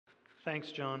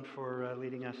Thanks, John, for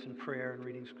leading us in prayer and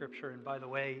reading Scripture. And by the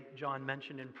way, John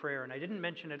mentioned in prayer, and I didn't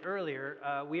mention it earlier,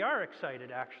 we are excited,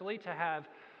 actually, to have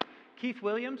Keith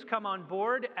Williams come on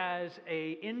board as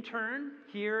an intern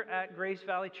here at Grace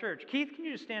Valley Church. Keith, can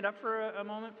you just stand up for a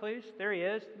moment, please? There he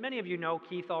is. Many of you know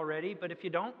Keith already, but if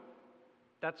you don't,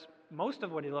 that's most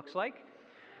of what he looks like.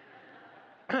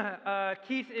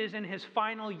 Keith is in his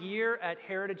final year at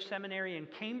Heritage Seminary in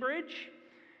Cambridge.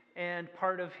 And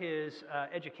part of his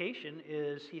education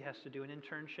is he has to do an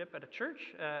internship at a church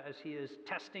as he is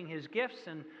testing his gifts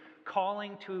and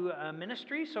calling to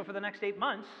ministry. So for the next 8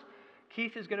 months,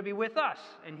 Keith is going to be with us,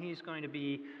 and he's going to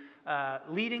be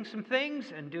leading some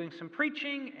things and doing some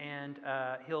preaching, and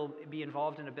he'll be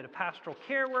involved in a bit of pastoral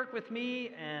care work with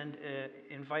me and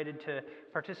invited to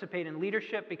participate in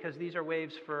leadership, because these are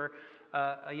ways for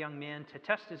a young man to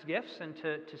test his gifts and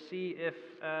to see if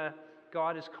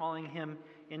God is calling him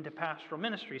into pastoral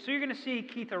ministry. So you're going to see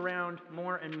Keith around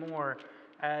more and more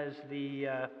as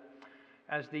the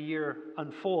year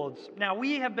unfolds. Now,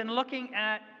 we have been looking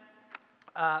at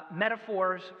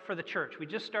metaphors for the church. We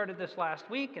just started this last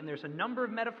week, and there's a number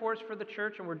of metaphors for the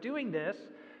church, and we're doing this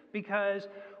because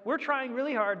we're trying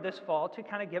really hard this fall to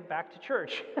kind of get back to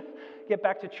church, get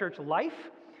back to church life.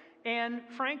 And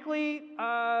frankly,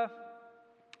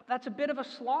 that's a bit of a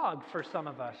slog for some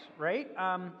of us, right?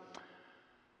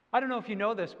 I don't know if you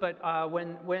know this, but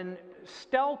when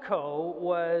Stelco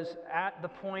was at the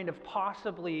point of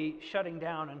possibly shutting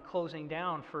down and closing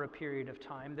down for a period of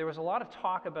time, there was a lot of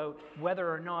talk about whether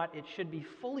or not it should be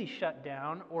fully shut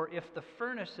down or if the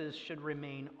furnaces should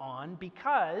remain on,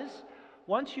 because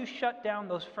once you shut down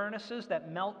those furnaces that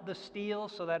melt the steel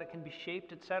so that it can be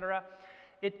shaped, etc.,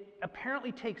 it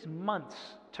apparently takes months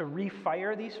to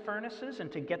refire these furnaces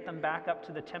and to get them back up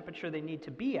to the temperature they need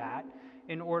to be at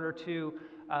in order to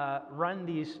run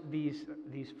these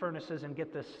furnaces and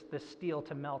get this steel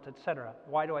to melt, etc.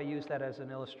 Why do I use that as an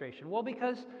illustration? Well,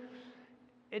 because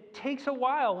it takes a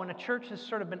while when a church has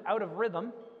sort of been out of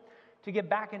rhythm to get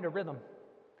back into rhythm.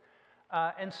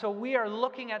 And so we are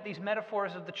looking at these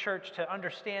metaphors of the church to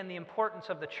understand the importance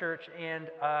of the church and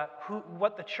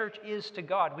what the church is to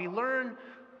God. We learn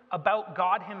about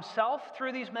God himself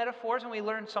through these metaphors, and we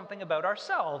learn something about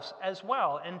ourselves as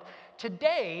well. And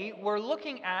today we're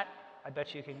looking at, I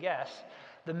bet you can guess,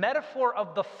 the metaphor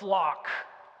of the flock.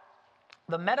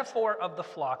 The metaphor of the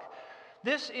flock.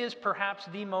 This is perhaps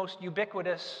the most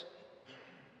ubiquitous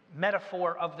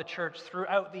metaphor of the church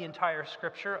throughout the entire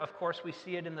Scripture. Of course, we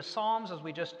see it in the Psalms, as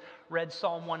we just read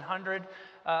Psalm 100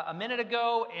 a minute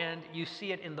ago, and you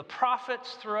see it in the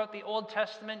prophets throughout the Old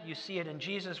Testament. You see it in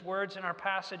Jesus' words in our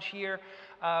passage here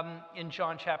in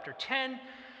John chapter 10.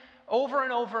 Over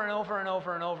and over and over and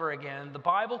over and over again, the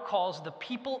Bible calls the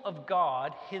people of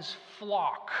God his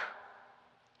flock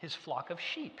of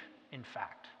sheep, in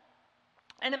fact.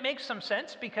 And it makes some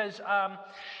sense because,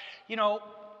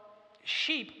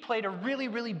 sheep played a really,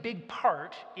 really big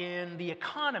part in the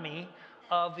economy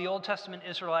of the Old Testament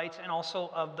Israelites and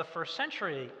also of the first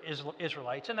century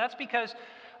Israelites. And that's because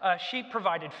sheep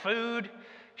provided food,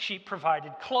 sheep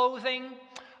provided clothing.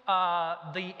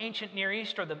 The ancient Near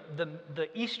East, or the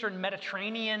Eastern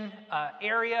Mediterranean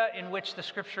area in which the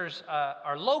Scriptures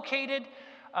are located,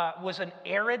 was an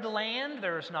arid land.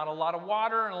 There's not a lot of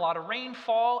water and a lot of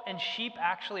rainfall, and sheep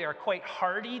actually are quite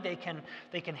hardy. They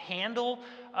can handle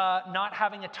not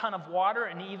having a ton of water,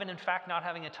 and even in fact not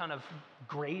having a ton of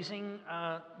grazing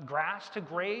grass to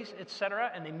graze,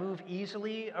 etc. And they move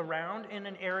easily around in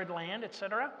an arid land,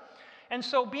 etc. And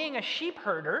so being a sheep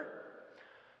herder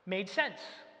made sense.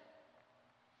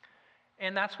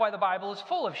 And that's why the Bible is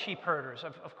full of sheep herders.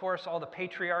 Of course, all the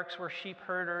patriarchs were sheep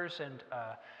herders, and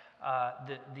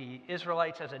the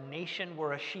Israelites as a nation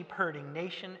were a sheep herding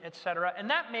nation, etc. And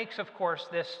that makes, of course,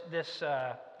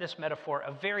 this metaphor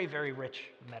a very, very rich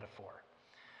metaphor,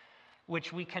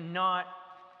 which we cannot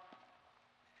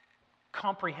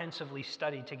comprehensively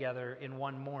study together in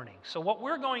one morning. So what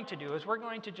we're going to do is we're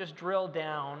going to just drill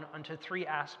down onto three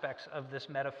aspects of this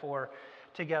metaphor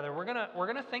together. We're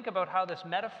gonna think about how this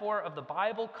metaphor of the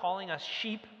Bible calling us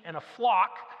sheep and a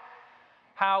flock,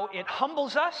 how it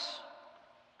humbles us.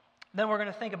 Then we're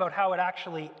going to think about how it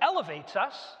actually elevates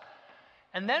us.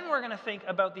 And then we're going to think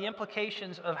about the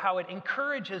implications of how it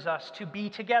encourages us to be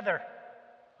together.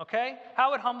 Okay?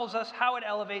 How it humbles us, how it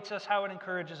elevates us, how it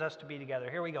encourages us to be together.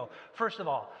 Here we go. First of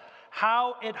all,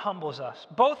 how it humbles us.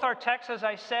 Both our texts, as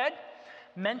I said,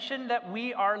 mention that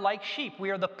we are like sheep. We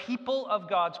are the people of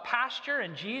God's pasture,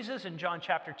 and Jesus in John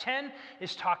chapter 10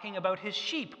 is talking about his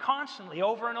sheep constantly,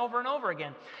 over and over and over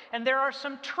again. And there are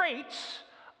some traits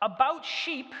about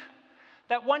sheep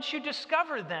that once you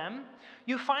discover them,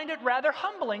 you find it rather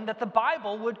humbling that the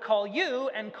Bible would call you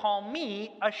and call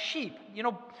me a sheep. You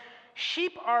know,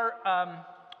 sheep are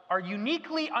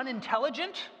uniquely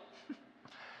unintelligent,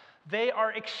 they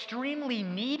are extremely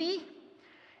needy,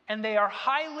 and they are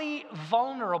highly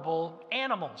vulnerable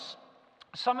animals.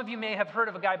 Some of you may have heard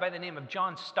of a guy by the name of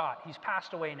John Stott. He's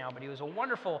passed away now, but he was a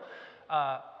wonderful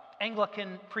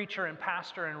Anglican preacher and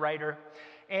pastor and writer.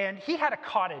 And he had a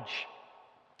cottage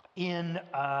in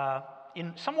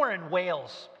somewhere in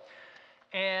Wales.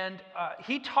 And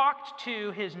he talked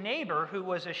to his neighbor who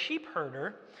was a sheep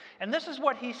herder. And this is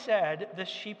what he said this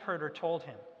sheep herder told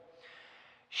him.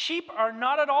 Sheep are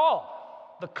not at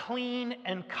all the clean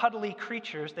and cuddly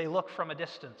creatures they look from a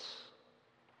distance.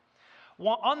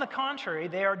 On the contrary,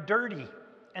 they are dirty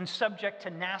and subject to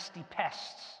nasty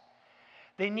pests.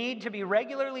 They need to be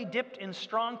regularly dipped in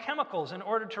strong chemicals in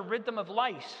order to rid them of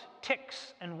lice,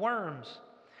 ticks, and worms.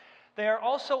 They are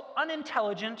also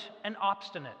unintelligent and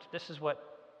obstinate. This is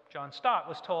what John Stott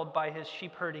was told by his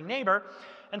sheep herding neighbor.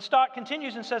 And Stott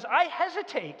continues and says, I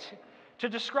hesitate to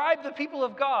describe the people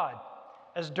of God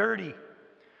as dirty,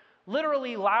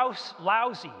 literally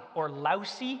lousy or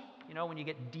lousy, you know, when you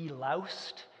get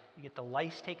deloused, you get the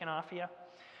lice taken off you,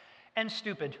 and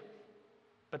stupid.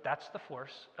 But that's the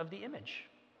force of the image.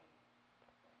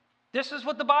 This is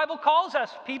what the Bible calls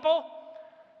us, people.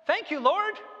 Thank you,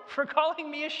 Lord, for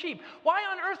calling me a sheep. Why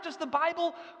on earth does the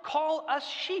Bible call us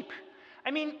sheep?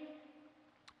 I mean,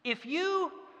 if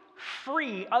you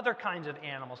free other kinds of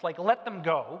animals, like let them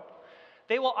go,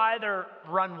 they will either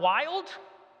run wild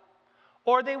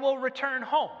or they will return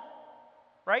home,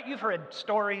 right? You've heard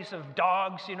stories of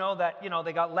dogs, that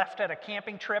they got left at a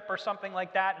camping trip or something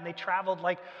like that, and they traveled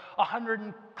like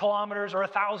 100 kilometers or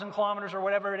 1,000 kilometers or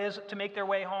whatever it is to make their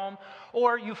way home.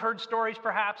 Or you've heard stories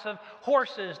perhaps of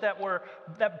horses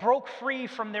that broke free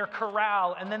from their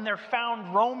corral, and then they're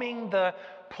found roaming the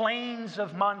plains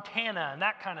of Montana and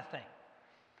that kind of thing.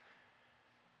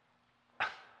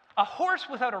 A horse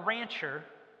without a rancher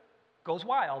goes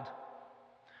wild.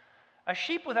 A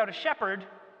sheep without a shepherd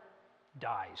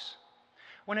dies.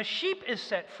 When a sheep is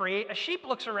set free, a sheep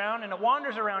looks around and it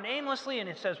wanders around aimlessly and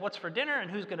it says, what's for dinner and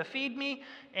who's going to feed me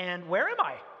and where am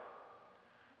I?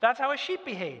 That's how a sheep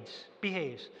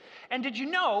behaves. And did you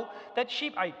know that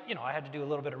sheep, I had to do a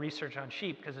little bit of research on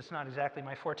sheep because it's not exactly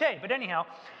my forte, but anyhow,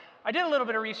 I did a little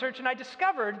bit of research and I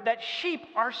discovered that sheep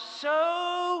are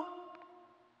so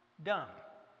dumb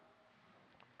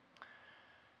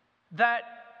that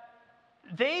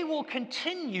they will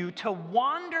continue to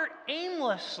wander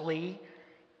aimlessly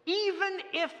even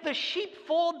if the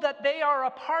sheepfold that they are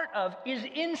a part of is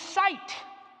in sight.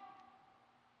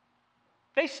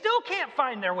 They still can't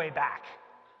find their way back.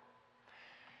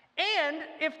 And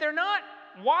if they're not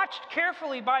watched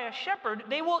carefully by a shepherd,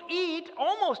 they will eat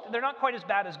they're not quite as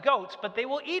bad as goats, but they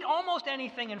will eat almost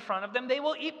anything in front of them. They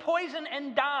will eat poison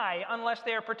and die unless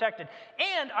they are protected.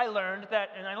 And I learned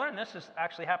this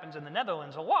actually happens in the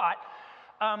Netherlands a lot.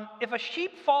 If a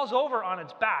sheep falls over on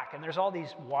its back, and there's all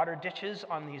these water ditches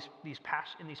on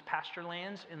in these pasture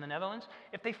lands in the Netherlands,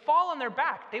 if they fall on their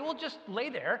back, they will just lay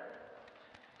there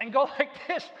and go like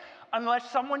this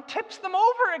unless someone tips them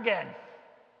over again.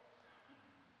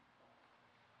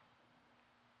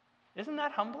 Isn't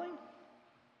that humbling?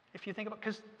 If you think about,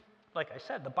 because like I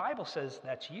said, the Bible says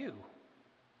that's you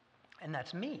and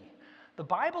that's me. The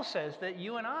Bible says that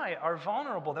you and I are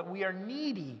vulnerable, that we are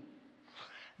needy,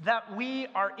 that we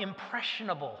are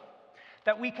impressionable,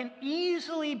 that we can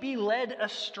easily be led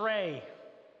astray.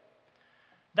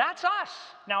 That's us.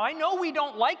 Now, I know we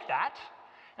don't like that.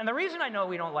 And the reason I know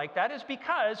we don't like that is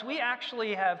because we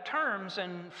actually have terms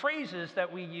and phrases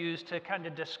that we use to kind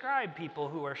of describe people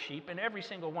who are sheep, and every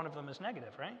single one of them is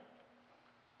negative, right?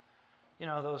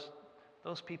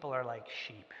 Those people are like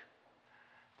sheep.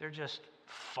 They're just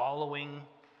following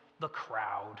the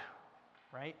crowd,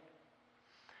 right?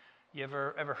 You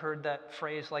ever heard that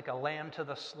phrase like a lamb to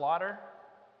the slaughter?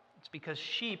 It's because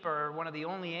sheep are one of the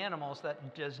only animals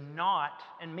that does not,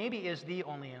 and maybe is the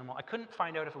only animal. I couldn't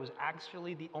find out if it was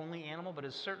actually the only animal, but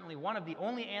is certainly one of the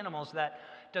only animals that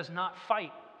does not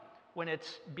fight when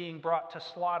it's being brought to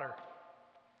slaughter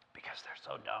because they're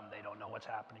so dumb they don't know what's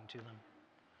happening to them.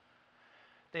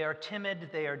 They are timid,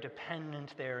 they are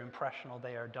dependent, they are impressionable,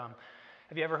 they are dumb.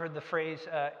 Have you ever heard the phrase,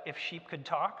 if sheep could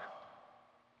talk?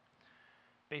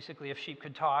 Basically, if sheep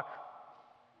could talk,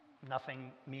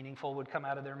 nothing meaningful would come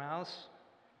out of their mouths.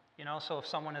 So if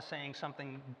someone is saying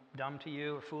something dumb to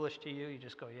you or foolish to you, you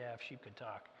just go, yeah, if sheep could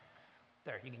talk.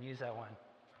 There, you can use that one.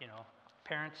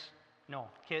 Parents, no.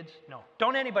 Kids, no.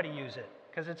 Don't anybody use it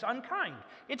because it's unkind.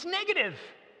 It's negative.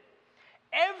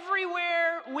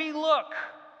 Everywhere we look,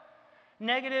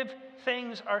 negative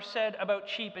things are said about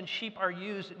sheep, and sheep are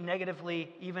used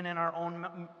negatively even in our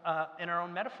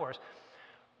own metaphors.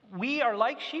 We are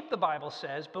like sheep, the Bible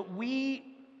says, but we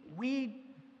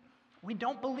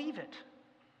don't believe it.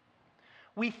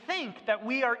 We think that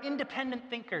we are independent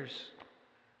thinkers.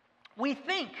 We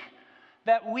think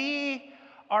that we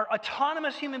are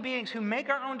autonomous human beings who make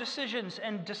our own decisions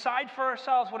and decide for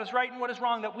ourselves what is right and what is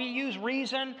wrong, that we use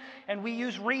reason and we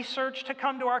use research to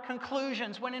come to our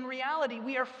conclusions, when in reality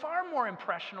we are far more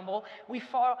impressionable, we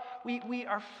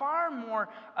are far more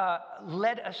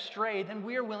led astray than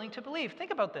we are willing to believe.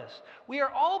 Think about this. We are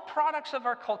all products of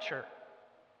our culture.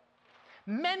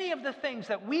 Many of the things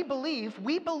that we believe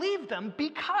them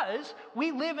because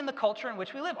we live in the culture in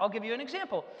which we live. I'll give you an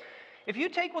example. If you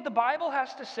take what the Bible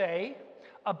has to say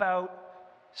about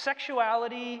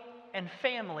sexuality and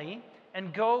family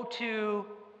and go to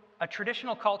a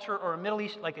traditional culture or a Middle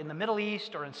East, like in the Middle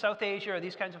East or in South Asia or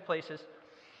these kinds of places,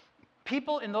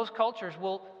 people in those cultures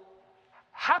will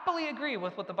happily agree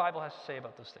with what the Bible has to say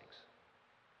about those things.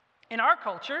 In our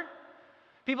culture,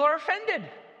 people are offended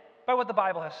by what the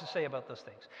Bible has to say about those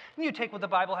things. And you take what the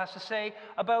Bible has to say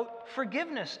about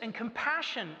forgiveness and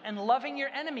compassion and loving your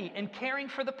enemy and caring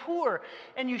for the poor,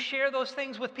 and you share those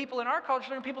things with people in our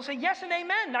culture, and people say, yes and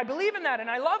amen, I believe in that, and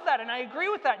I love that, and I agree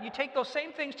with that. And you take those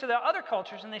same things to the other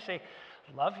cultures, and they say,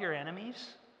 love your enemies?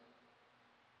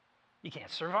 You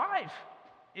can't survive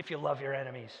if you love your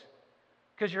enemies,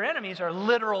 because your enemies are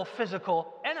literal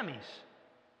physical enemies.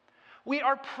 We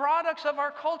are products of our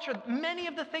culture. Many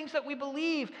of the things that we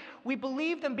believe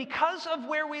them because of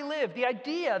where we live. The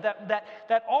idea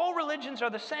that all religions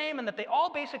are the same and that they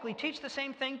all basically teach the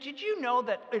same thing. Did you know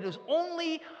that it is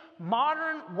only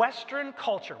modern Western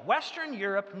culture, Western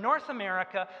Europe, North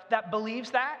America, that believes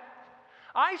that?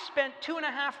 I spent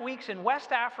 2.5 weeks in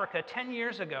West Africa 10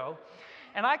 years ago,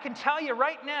 and I can tell you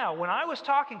right now, when I was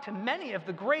talking to many of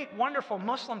the great, wonderful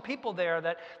Muslim people there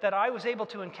that I was able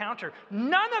to encounter,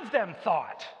 none of them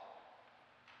thought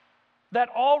that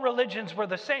all religions were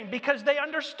the same, because they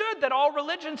understood that all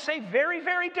religions say very,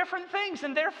 very different things,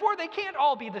 and therefore they can't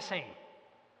all be the same.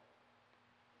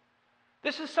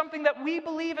 This is something that we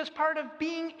believe as part of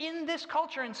being in this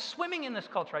culture and swimming in this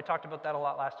culture. I talked about that a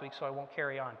lot last week, so I won't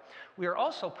carry on. We are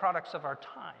also products of our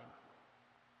time.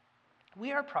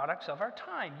 We are products of our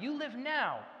time. You live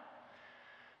now.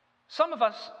 Some of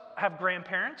us have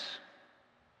grandparents,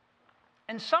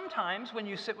 and sometimes when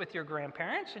you sit with your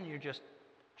grandparents and you're just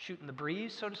shooting the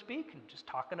breeze, so to speak, and just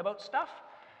talking about stuff,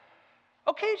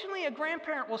 occasionally a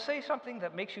grandparent will say something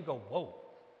that makes you go, whoa.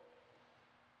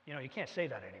 You know, you can't say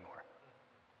that anymore.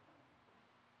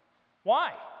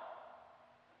 Why?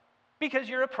 Because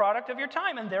you're a product of your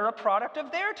time, and they're a product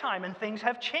of their time, and things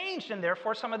have changed, and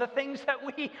therefore some of the things that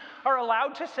we are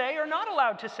allowed to say or not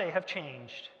allowed to say have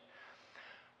changed.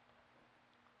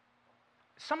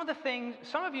 Some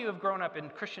of you have grown up in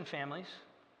Christian families,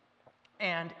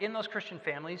 and in those Christian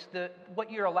families,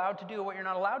 what you're allowed to do or what you're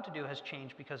not allowed to do has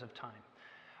changed because of time.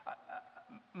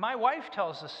 My wife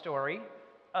tells the story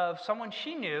of someone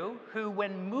she knew who,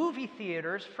 when movie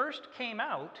theaters first came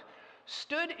out,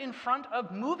 stood in front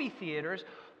of movie theaters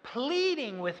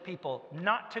pleading with people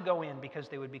not to go in because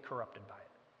they would be corrupted by it.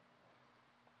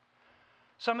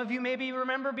 Some of you maybe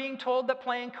remember being told that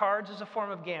playing cards is a form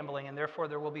of gambling, and therefore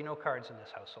there will be no cards in this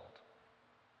household.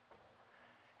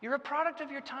 You're a product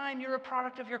of your time. You're a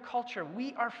product of your culture.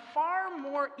 We are far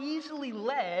more easily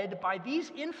led by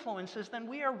these influences than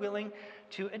we are willing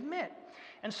to admit.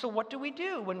 And so what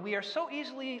do? When we are so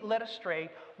easily led astray,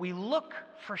 we look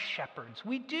for shepherds.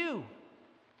 We do.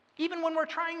 Even when we're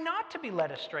trying not to be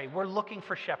led astray, we're looking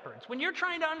for shepherds. When you're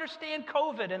trying to understand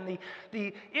COVID and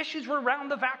the issues around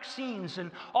the vaccines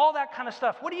and all that kind of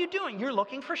stuff, what are you doing? You're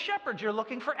looking for shepherds. You're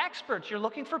looking for experts. You're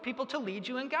looking for people to lead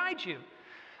you and guide you.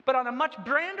 But on a much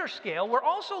grander scale, we're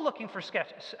also looking for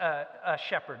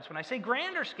shepherds. When I say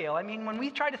grander scale, I mean when we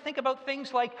try to think about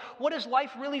things like, what is life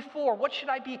really for? What should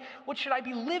I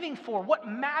be living for? What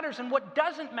matters and what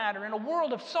doesn't matter in a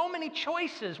world of so many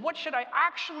choices? What should I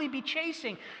actually be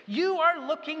chasing? You are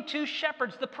looking to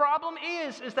shepherds. The problem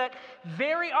is that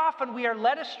very often we are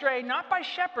led astray, not by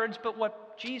shepherds, but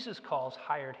what Jesus calls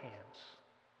hired hands.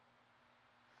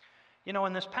 You know,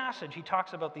 in this passage, he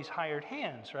talks about these hired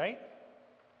hands, right?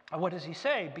 What does he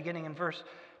say, beginning in verse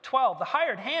 12? The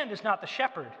hired hand is not the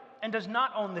shepherd and does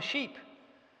not own the sheep.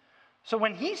 So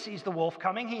when he sees the wolf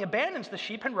coming, he abandons the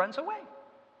sheep and runs away.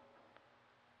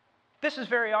 This is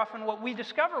very often what we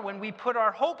discover when we put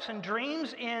our hopes and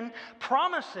dreams in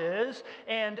promises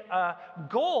and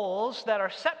goals that are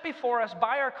set before us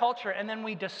by our culture, and then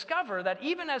we discover that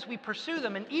even as we pursue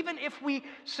them, and even if we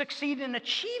succeed in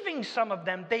achieving some of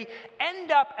them, they end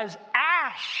up as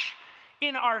ash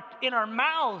in our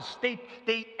mouths. They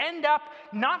end up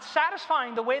not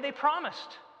satisfying the way they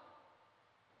promised.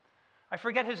 I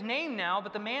forget his name now,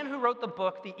 but the man who wrote the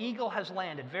book, The Eagle Has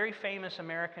Landed, very famous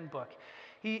American book.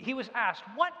 He was asked,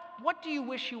 what do you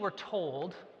wish you were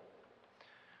told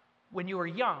when you were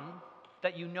young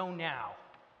that you know now?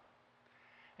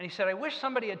 And he said, I wish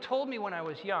somebody had told me when I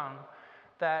was young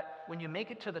that when you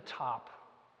make it to the top,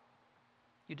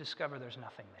 you discover there's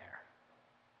nothing there.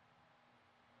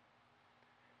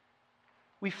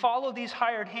 We follow these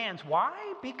hired hands.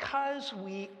 Why? Because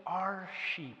we are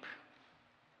sheep.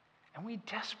 And we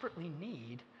desperately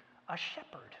need a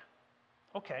shepherd.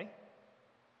 Okay.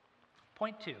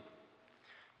 Point 2.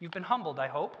 You've been humbled, I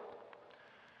hope.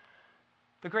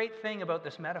 The great thing about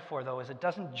this metaphor, though, is it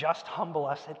doesn't just humble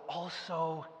us, it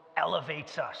also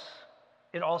elevates us.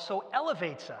 It also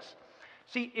elevates us.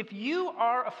 See, if you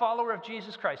are a follower of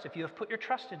Jesus Christ, if you have put your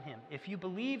trust in him, if you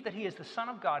believe that he is the Son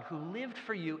of God who lived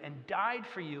for you and died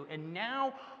for you and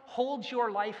now holds your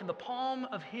life in the palm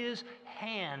of his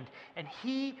hand, and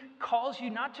he calls you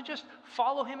not to just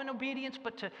follow him in obedience,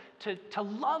 but to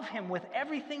love him with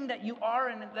everything that you are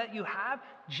and that you have,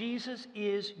 Jesus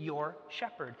is your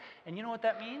shepherd. And you know what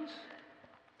that means?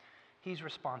 He's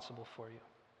responsible for you.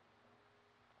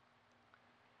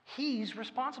 He's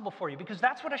responsible for you because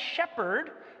that's what a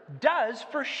shepherd does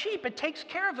for sheep. It takes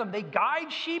care of them. They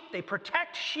guide sheep, they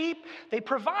protect sheep, they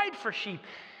provide for sheep.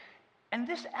 And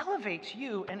this elevates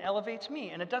you and elevates me.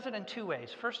 And it does it in 2 ways.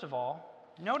 First of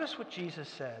all, notice what Jesus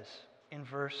says in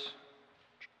verse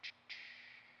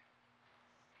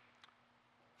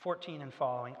 14 and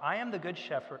following. I am the good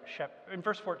shepherd. In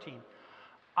verse 14,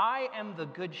 I am the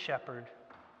good shepherd.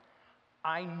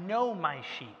 I know my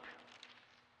sheep.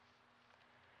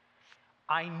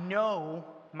 I know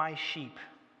my sheep.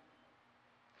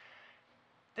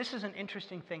 This is an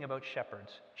interesting thing about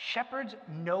shepherds. Shepherds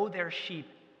know their sheep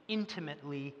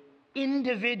intimately,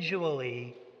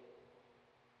 individually,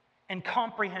 and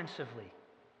comprehensively.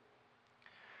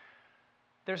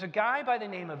 There's a guy by the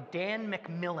name of Dan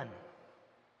McMillan,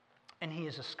 and he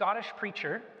is a Scottish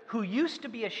preacher who used to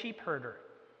be a sheep herder.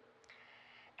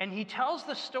 And he tells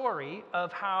the story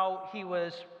of how he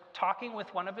was talking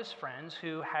with one of his friends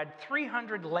who had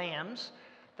 300 lambs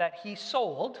that he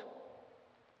sold,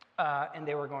 and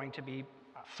they were going to be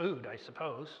food, I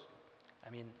suppose. I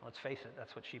mean, let's face it,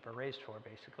 that's what sheep are raised for,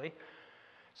 basically.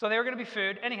 So they were going to be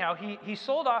food. Anyhow, he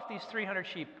sold off these 300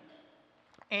 sheep,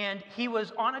 and he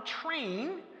was on a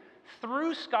train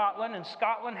through Scotland, and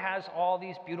Scotland has all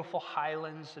these beautiful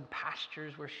highlands and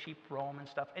pastures where sheep roam and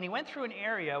stuff. And he went through an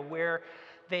area where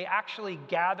they actually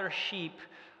gather sheep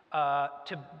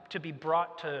to be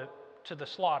brought to the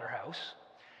slaughterhouse.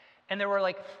 And there were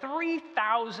like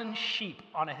 3,000 sheep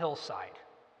on a hillside.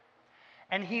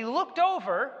 And he looked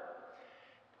over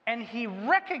and he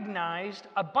recognized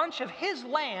a bunch of his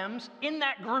lambs in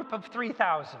that group of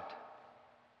 3,000.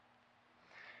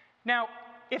 Now,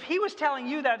 if he was telling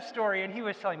you that story and he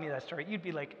was telling me that story, you'd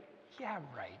be like, yeah,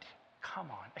 right.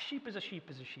 Come on. A sheep is a sheep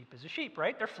is a sheep is a sheep,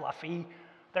 right? They're fluffy.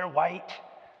 They're white.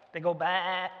 They go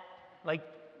bah. Like,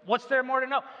 what's there more to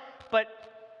know? But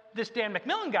this Dan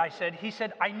McMillan guy said,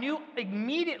 I knew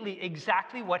immediately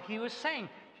exactly what he was saying.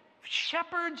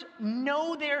 Shepherds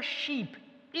know their sheep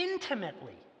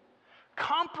intimately,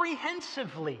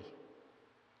 comprehensively,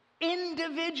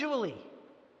 individually.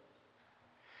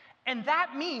 And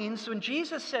that means when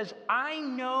Jesus says, I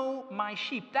know my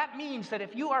sheep, that means that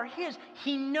if you are his,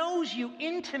 he knows you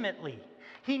intimately.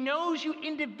 He knows you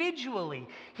individually.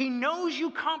 He knows you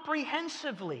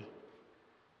comprehensively.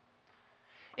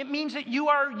 It means that you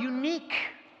are unique.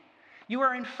 You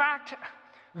are, in fact,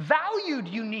 valued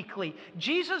uniquely.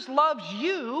 Jesus loves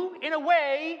you in a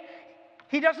way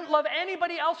he doesn't love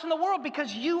anybody else in the world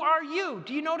because you are you.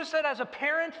 Do you notice that as a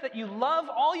parent that you love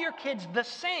all your kids the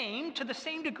same, to the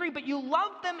same degree, but you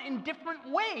love them in different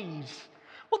ways?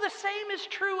 Well, the same is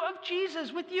true of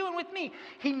Jesus with you and with me.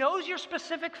 He knows your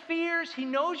specific fears. He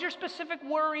knows your specific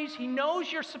worries. He knows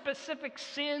your specific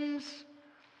sins.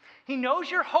 He knows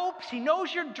your hopes. He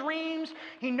knows your dreams.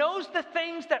 He knows the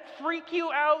things that freak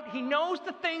you out. He knows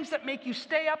the things that make you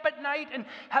stay up at night and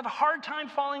have a hard time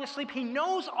falling asleep. He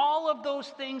knows all of those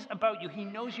things about you. He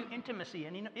knows you intimately,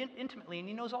 and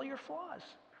he knows all your flaws.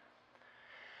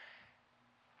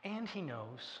 And he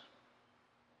knows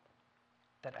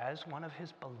that as one of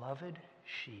his beloved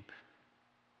sheep,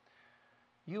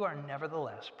 you are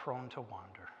nevertheless prone to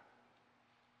wander.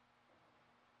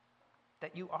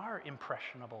 That you are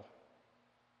impressionable.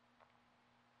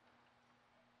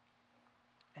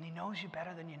 And he knows you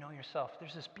better than you know yourself.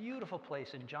 There's this beautiful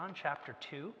place in John chapter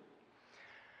 2.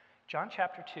 John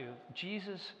chapter 2,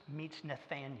 Jesus meets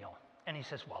Nathanael. And he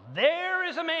says, well, there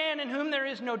is a man in whom there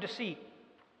is no deceit.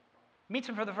 Meets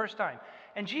him for the first time.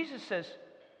 And Jesus says,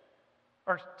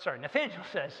 Nathanael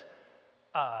says,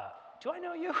 do I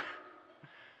know you?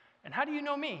 And how do you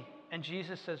know me? And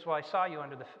Jesus says, well, I saw you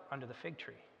under the fig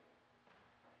tree.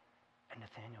 And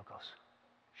Nathanael goes,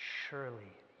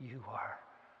 surely you are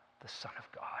the Son of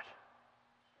God.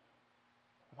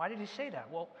 Why did he say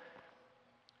that? Well,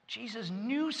 Jesus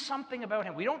knew something about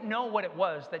him. We don't know what it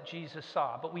was that Jesus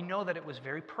saw, but we know that it was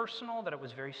very personal, that it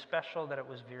was very special, that it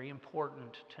was very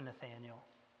important to Nathanael,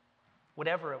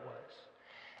 whatever it was.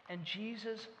 And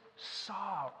Jesus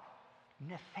saw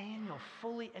Nathanael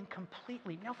fully and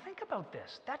completely. Now think about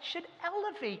this. That should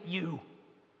elevate you.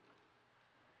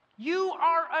 You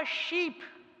are a sheep.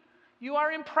 You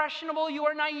are impressionable. You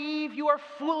are naive. You are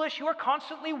foolish. You are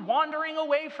constantly wandering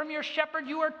away from your shepherd.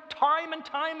 You are time and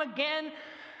time again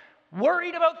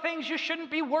worried about things you shouldn't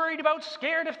be worried about,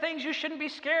 scared of things you shouldn't be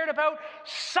scared about,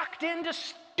 sucked into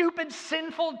stupid,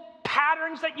 sinful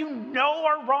patterns that you know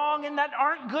are wrong and that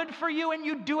aren't good for you, and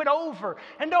you do it over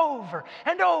and over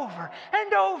and over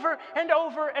and over and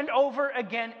over and over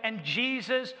again. And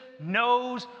Jesus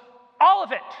knows all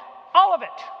of it. All of it.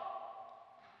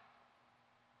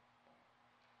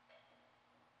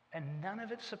 And none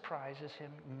of it surprises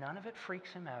him. None of it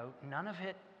freaks him out. None of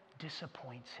it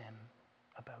disappoints him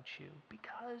about you,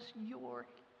 because you're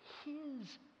his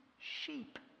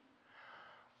sheep.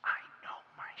 I know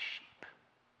my sheep.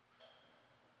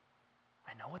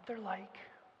 I know what they're like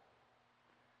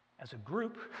as a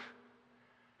group,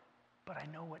 but I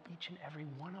know what each and every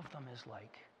one of them is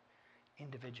like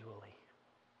individually.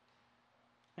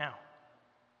 Now,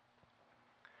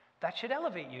 that should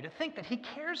elevate you to think that he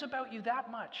cares about you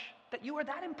that much, that you are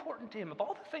that important to him. Of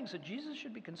all the things that Jesus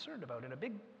should be concerned about in a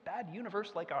big, bad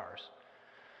universe like ours,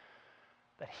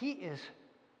 that he is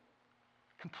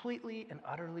completely and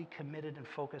utterly committed and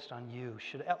focused on you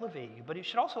should elevate you. But it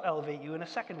should also elevate you in a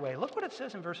second way. Look what it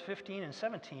says in verse 15 and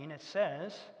 17. It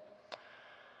says,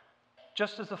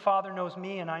 just as the Father knows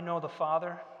me and I know the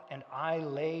Father, and I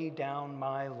lay down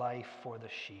my life for the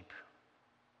sheep.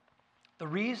 The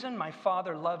reason my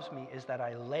Father loves me is that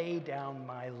I lay down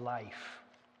my life.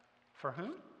 For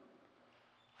whom?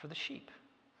 For the sheep.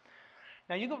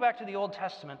 Now you go back to the Old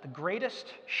Testament, the greatest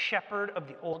shepherd of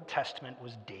the Old Testament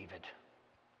was David.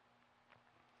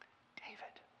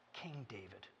 King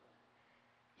David.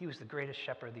 He was the greatest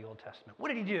shepherd of the Old Testament. What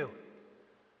did he do?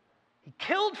 He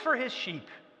killed for his sheep.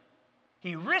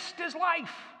 He risked his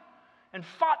life and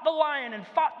fought the lion and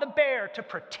fought the bear to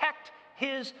protect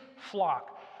his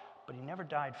flock. But he never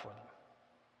died for them.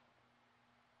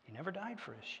 He never died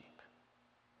for his sheep.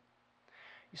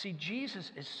 You see,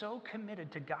 Jesus is so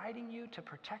committed to guiding you, to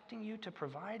protecting you, to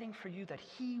providing for you, that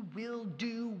he will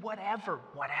do whatever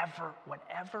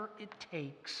it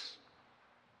takes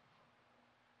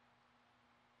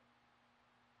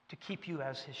to keep you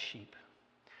as his sheep.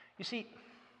 You see,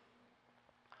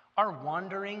 our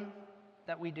wandering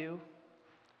that we do,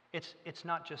 it's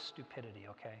not just stupidity,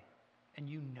 okay? And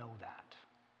you know that.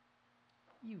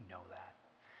 You know that.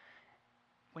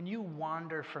 When you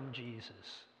wander from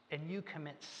Jesus and you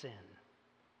commit sin,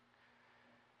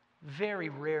 very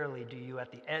rarely do you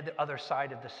at the other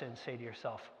side of the sin say to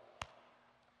yourself,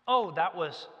 oh, that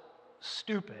was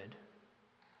stupid.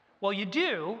 Well, you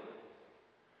do,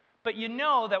 but you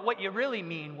know that what you really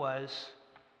mean was,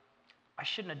 I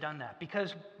shouldn't have done that.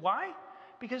 Because why?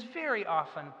 Because very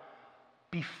often,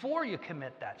 before you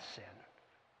commit that sin,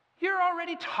 you're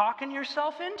already talking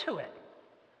yourself into it.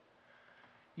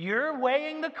 You're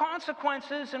weighing the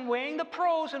consequences and weighing the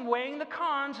pros and weighing the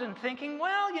cons and thinking,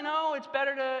 well, you know,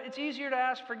 it's easier to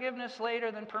ask forgiveness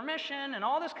later than permission and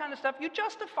all this kind of stuff. You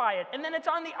justify it. And then it's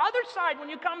on the other side when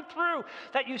you come through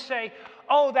that you say,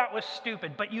 oh, that was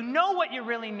stupid. But you know what you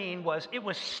really mean was, it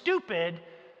was stupid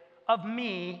of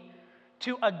me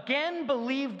to again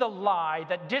believe the lie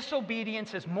that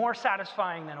disobedience is more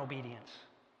satisfying than obedience.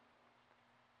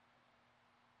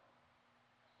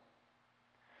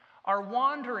 Our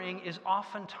wandering is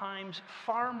oftentimes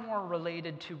far more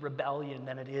related to rebellion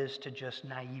than it is to just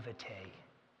naivete.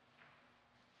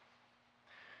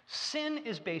 Sin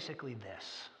is basically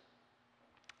this: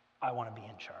 I want to be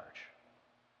in charge.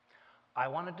 I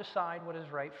want to decide what is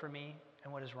right for me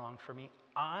and what is wrong for me.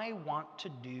 I want to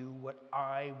do what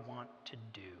I want to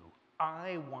do.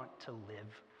 I want to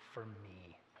live for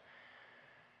me.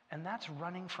 And that's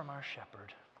running from our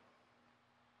shepherd.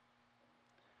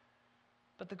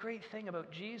 But the great thing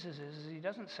about Jesus is he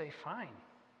doesn't say, fine,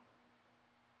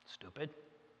 stupid,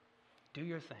 do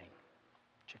your thing,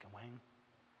 chicken wing.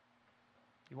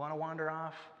 You want to wander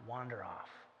off? Wander off.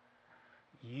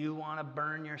 You want to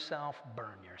burn yourself?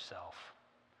 Burn yourself.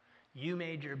 You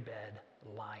made your bed,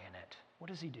 lie in it. What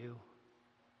does he do?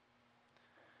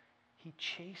 He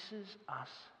chases us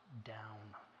down.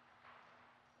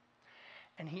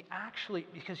 And he actually,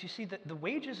 because you see, the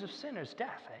wages of sin is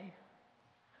death, eh?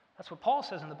 That's what Paul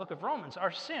says in the book of Romans.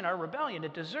 Our sin, our rebellion,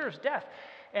 it deserves death.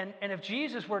 And if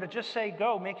Jesus were to just say,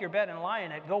 go, make your bed and lie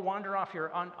in it, go wander off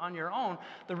on your own,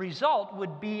 the result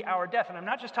would be our death. And I'm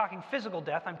not just talking physical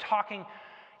death, I'm talking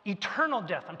eternal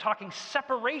death. I'm talking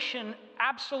separation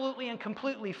absolutely and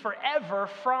completely forever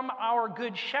from our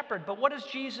good shepherd. But what does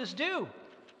Jesus do?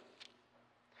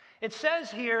 It says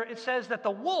here, that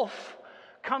the wolf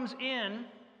comes in.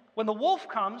 When the wolf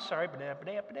comes,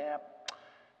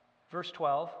 verse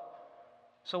 12.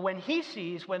 So when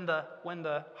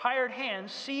the hired hand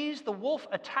sees the wolf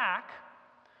attack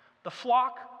the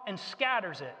flock and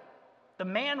scatters it, the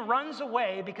man runs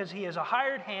away because he is a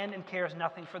hired hand and cares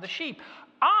nothing for the sheep.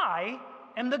 I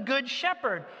am the good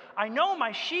shepherd. I know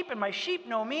my sheep and my sheep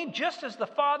know me, just as the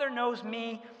Father knows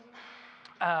me,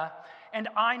 and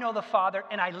I know the Father,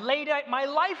 and I laid my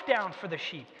life down for the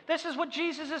sheep. This is what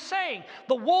Jesus is saying.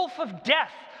 The wolf of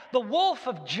death, the wolf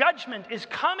of judgment is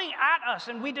coming at us,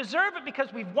 and we deserve it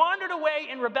because we've wandered away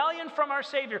in rebellion from our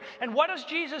Savior. And what does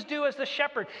Jesus do as the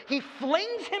shepherd? He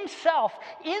flings himself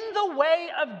in the way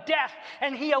of death,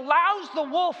 and he allows the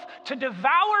wolf to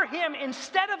devour him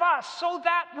instead of us so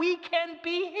that we can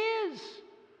be his.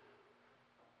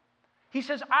 He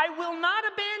says, I will not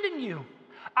abandon you.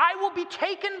 I will be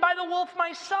taken by the wolf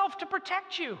myself to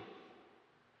protect you.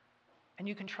 And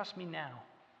you can trust me now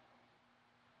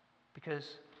because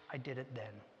I did it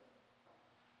then.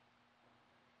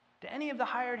 Do any of the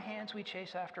hired hands we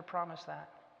chase after promise that?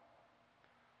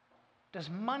 Does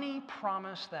money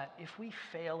promise that if we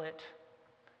fail it,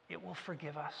 it will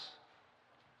forgive us?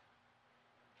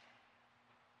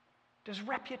 Does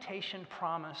reputation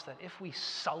promise that if we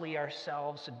sully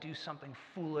ourselves to do something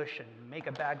foolish and make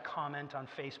a bad comment on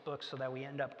Facebook so that we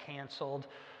end up canceled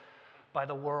by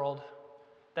the world,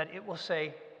 that it will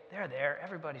say, there,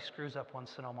 everybody screws up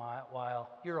once in a while,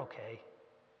 you're okay?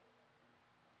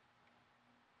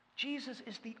 Jesus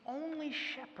is the only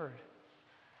shepherd.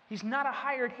 He's not a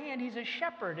hired hand, he's a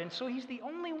shepherd, and so he's the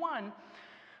only one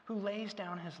who lays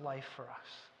down his life for us.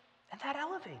 And that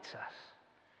elevates us.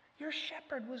 Your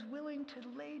shepherd was willing to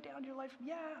lay down your life.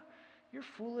 Yeah, you're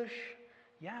foolish.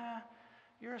 Yeah,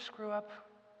 you're a screw up.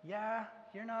 Yeah,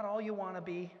 you're not all you want to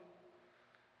be.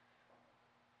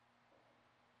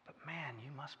 But man, you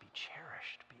must be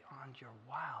cherished beyond your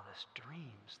wildest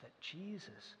dreams that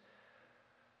Jesus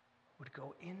would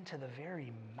go into the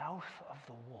very mouth of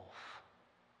the wolf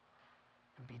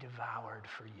and be devoured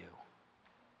for you.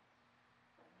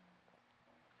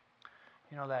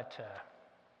 You know that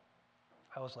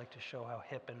I always like to show how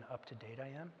hip and up to date I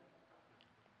am.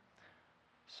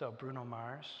 So Bruno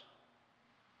Mars,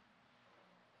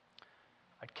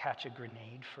 I'd catch a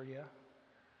grenade for you,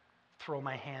 throw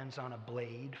my hands on a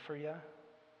blade for you.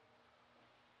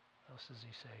 What else does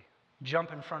he say?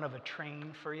 Jump in front of a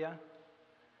train for you.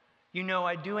 You know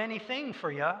I'd do anything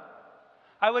for you.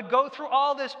 I would go through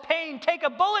all this pain, take a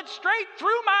bullet straight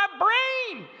through my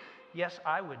brain. Yes,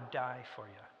 I would die for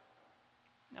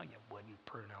you. No, you wouldn't,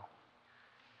 Bruno.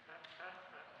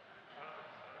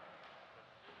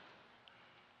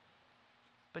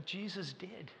 But Jesus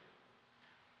did.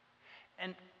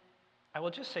 And I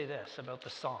will just say this about the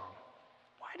song.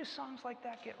 Why do songs like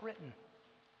that get written?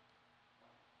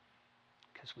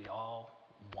 Because we all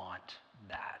want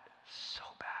that so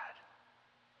bad.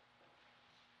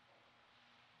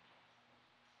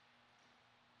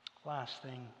 Last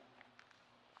thing.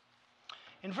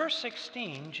 In verse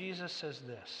 16, Jesus says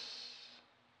this.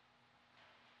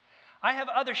 I have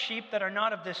other sheep that are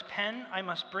not of this pen. I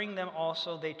must bring them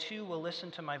also. They too will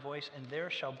listen to my voice, and there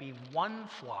shall be one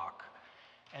flock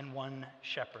and one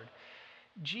shepherd.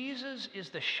 Jesus is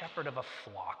the shepherd of a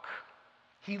flock.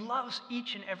 He loves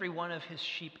each and every one of his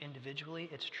sheep individually,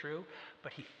 it's true,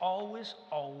 but he always,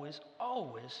 always,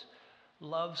 always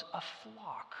loves a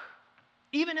flock.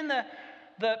 Even in the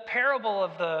parable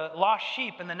of the lost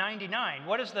sheep and the 99,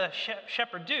 what does the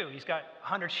shepherd do? He's got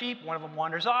 100 sheep, one of them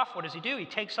wanders off. What does he do? He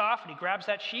takes off and he grabs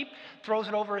that sheep, throws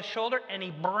it over his shoulder, and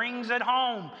he brings it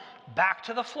home, back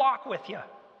to the flock with you.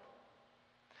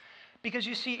 Because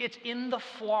you see, it's in the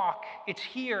flock. It's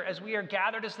here as we are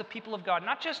gathered as the people of God,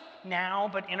 not just now,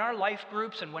 but in our life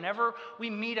groups and whenever we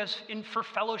meet for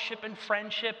fellowship and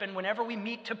friendship, and whenever we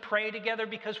meet to pray together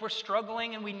because we're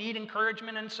struggling and we need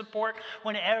encouragement and support.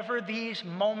 Whenever these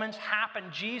moments happen,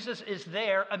 Jesus is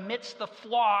there amidst the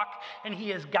flock, and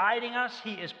he is guiding us,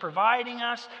 he is providing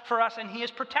us for us, and he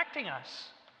is protecting us.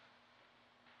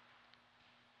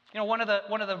 You know, one of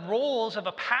the roles of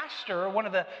a pastor, one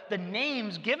of the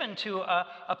names given to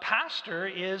a pastor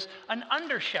is an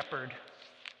under-shepherd.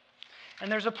 And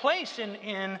there's a place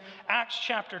in Acts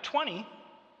chapter 20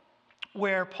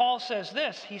 where Paul says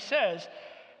this. He says,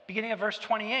 beginning of verse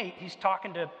 28, he's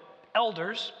talking to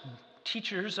elders,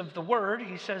 teachers of the word.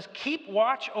 He says, keep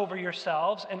watch over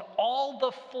yourselves and all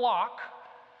the flock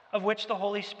of which the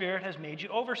Holy Spirit has made you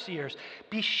overseers.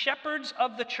 Be shepherds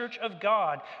of the church of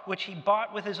God, which he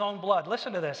bought with his own blood.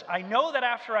 Listen to this. I know that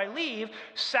after I leave,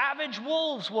 savage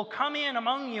wolves will come in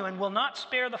among you and will not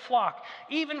spare the flock.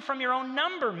 Even from your own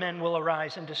number, men will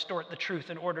arise and distort the truth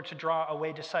in order to draw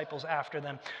away disciples after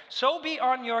them. So be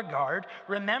on your guard.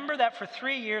 Remember that for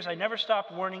 3 years I never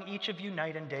stopped warning each of you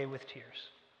night and day with tears.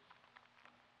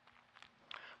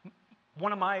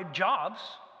 One of my jobs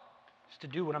is to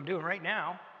do what I'm doing right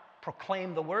now,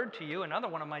 proclaim the word to you. Another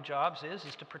one of my jobs is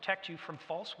to protect you from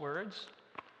false words.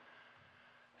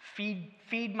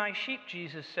 Feed my sheep,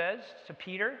 Jesus says to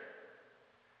Peter.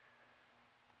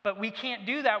 But we can't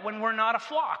do that when we're not a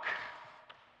flock.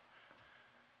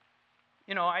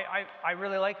 You know, I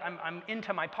really I'm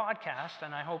into my podcast,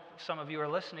 and I hope some of you are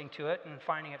listening to it and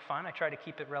finding it fun. I try to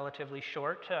keep it relatively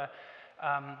short.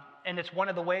 And it's one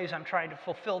of the ways I'm trying to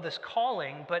fulfill this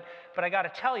calling, but I got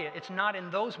to tell you, it's not in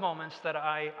those moments that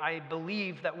I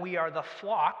believe that we are the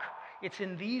flock. It's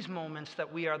in these moments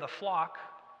that we are the flock.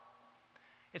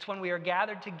 It's when we are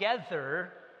gathered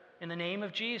together in the name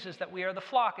of Jesus that we are the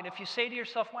flock. And if you say to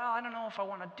yourself, well, I don't know if I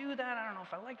want to do that, I don't know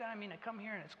if I like that, I mean, I come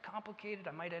here and it's complicated,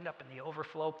 I might end up in the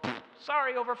overflow.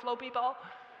 Sorry, overflow people.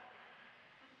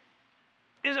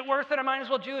 Is it worth it? I might as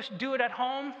well just do it at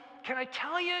home. Can I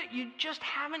tell you, you just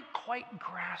haven't quite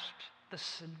grasped the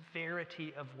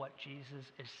severity of what Jesus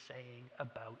is saying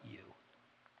about you.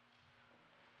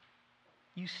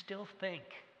 You still think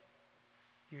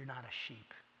you're not a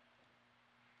sheep.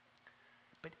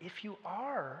 But if you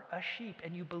are a sheep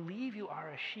and you believe you are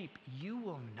a sheep, you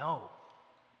will know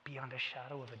beyond a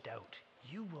shadow of a doubt.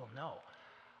 You will know,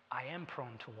 I am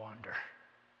prone to wander.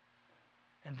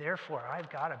 And therefore, I've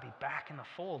got to be back in the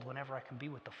fold whenever I can be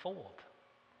with the fold.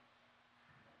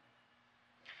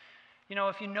 You know,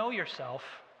 if you know yourself,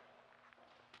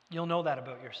 you'll know that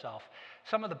about yourself.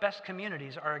 Some of the best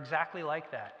communities are exactly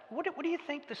like that. What do you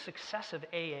think the success of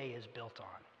AA is built on?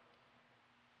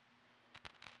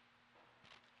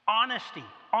 Honesty,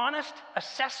 honest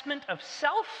assessment of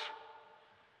self,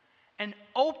 and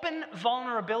open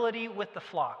vulnerability with the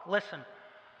flock. Listen,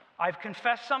 I've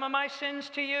confessed some of my sins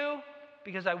to you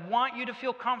because I want you to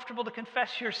feel comfortable to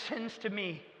confess your sins to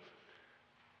me.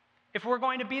 If we're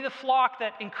going to be the flock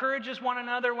that encourages one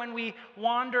another when we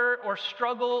wander or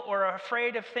struggle or are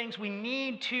afraid of things, we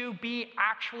need to be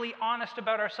actually honest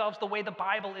about ourselves the way the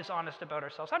Bible is honest about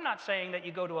ourselves. I'm not saying that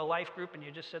you go to a life group and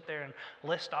you just sit there and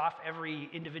list off every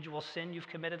individual sin you've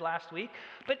committed last week.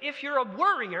 But if you're a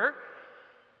worrier,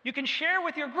 you can share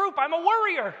with your group, I'm a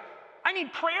worrier. I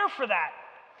need prayer for that.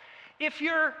 If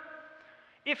you're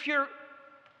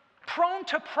prone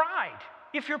to pride,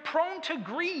 if you're prone to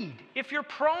greed, if you're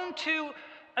prone to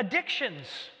addictions,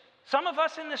 some of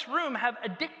us in this room have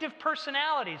addictive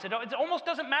personalities. It almost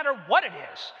doesn't matter what it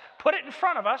is. Put it in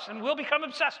front of us and we'll become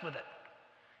obsessed with it.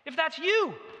 If that's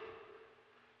you,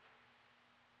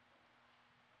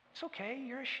 it's okay,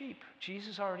 you're a sheep.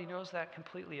 Jesus already knows that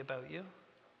completely about you.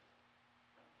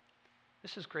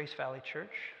 This is Grace Valley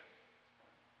Church.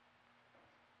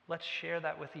 Let's share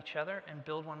that with each other and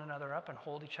build one another up and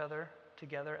hold each other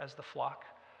together as the flock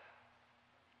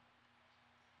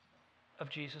of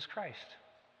Jesus Christ,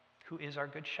 who is our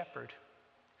good shepherd,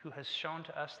 who has shown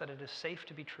to us that it is safe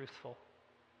to be truthful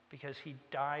because he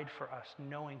died for us,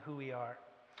 knowing who we are.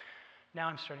 Now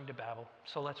I'm starting to babble,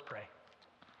 so let's pray.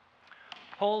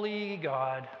 Holy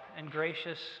God and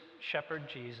gracious shepherd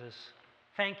Jesus,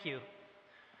 thank you.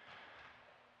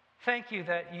 Thank you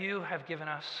that you have given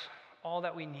us all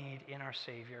that we need in our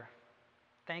Savior.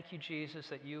 Thank you, Jesus,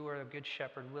 that you are a good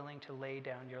shepherd willing to lay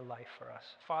down your life for us.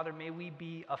 Father, may we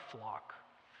be a flock,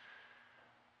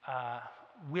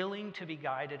 willing to be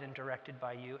guided and directed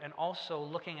by you, and also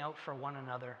looking out for one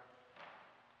another,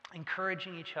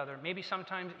 encouraging each other, maybe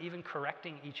sometimes even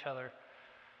correcting each other,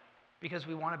 because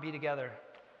we want to be together,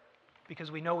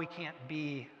 because we know we can't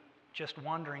be just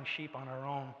wandering sheep on our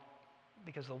own.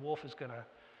 because the wolf is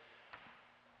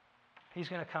he's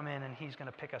going to come in and he's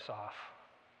going to pick us off.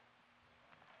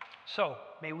 So,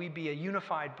 may we be a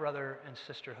unified brother and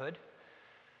sisterhood.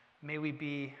 May we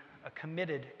be a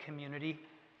committed community.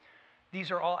 These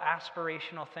are all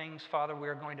aspirational things, Father. We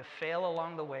are going to fail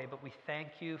along the way, but we thank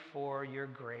you for your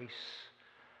grace.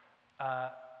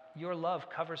 Your love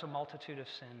covers a multitude of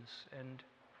sins,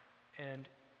 and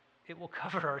it will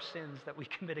cover our sins that we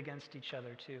commit against each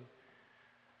other too,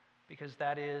 because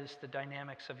that is the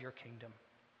dynamics of your kingdom.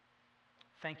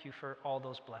 Thank you for all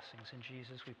those blessings. In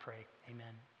Jesus we pray.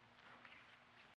 Amen.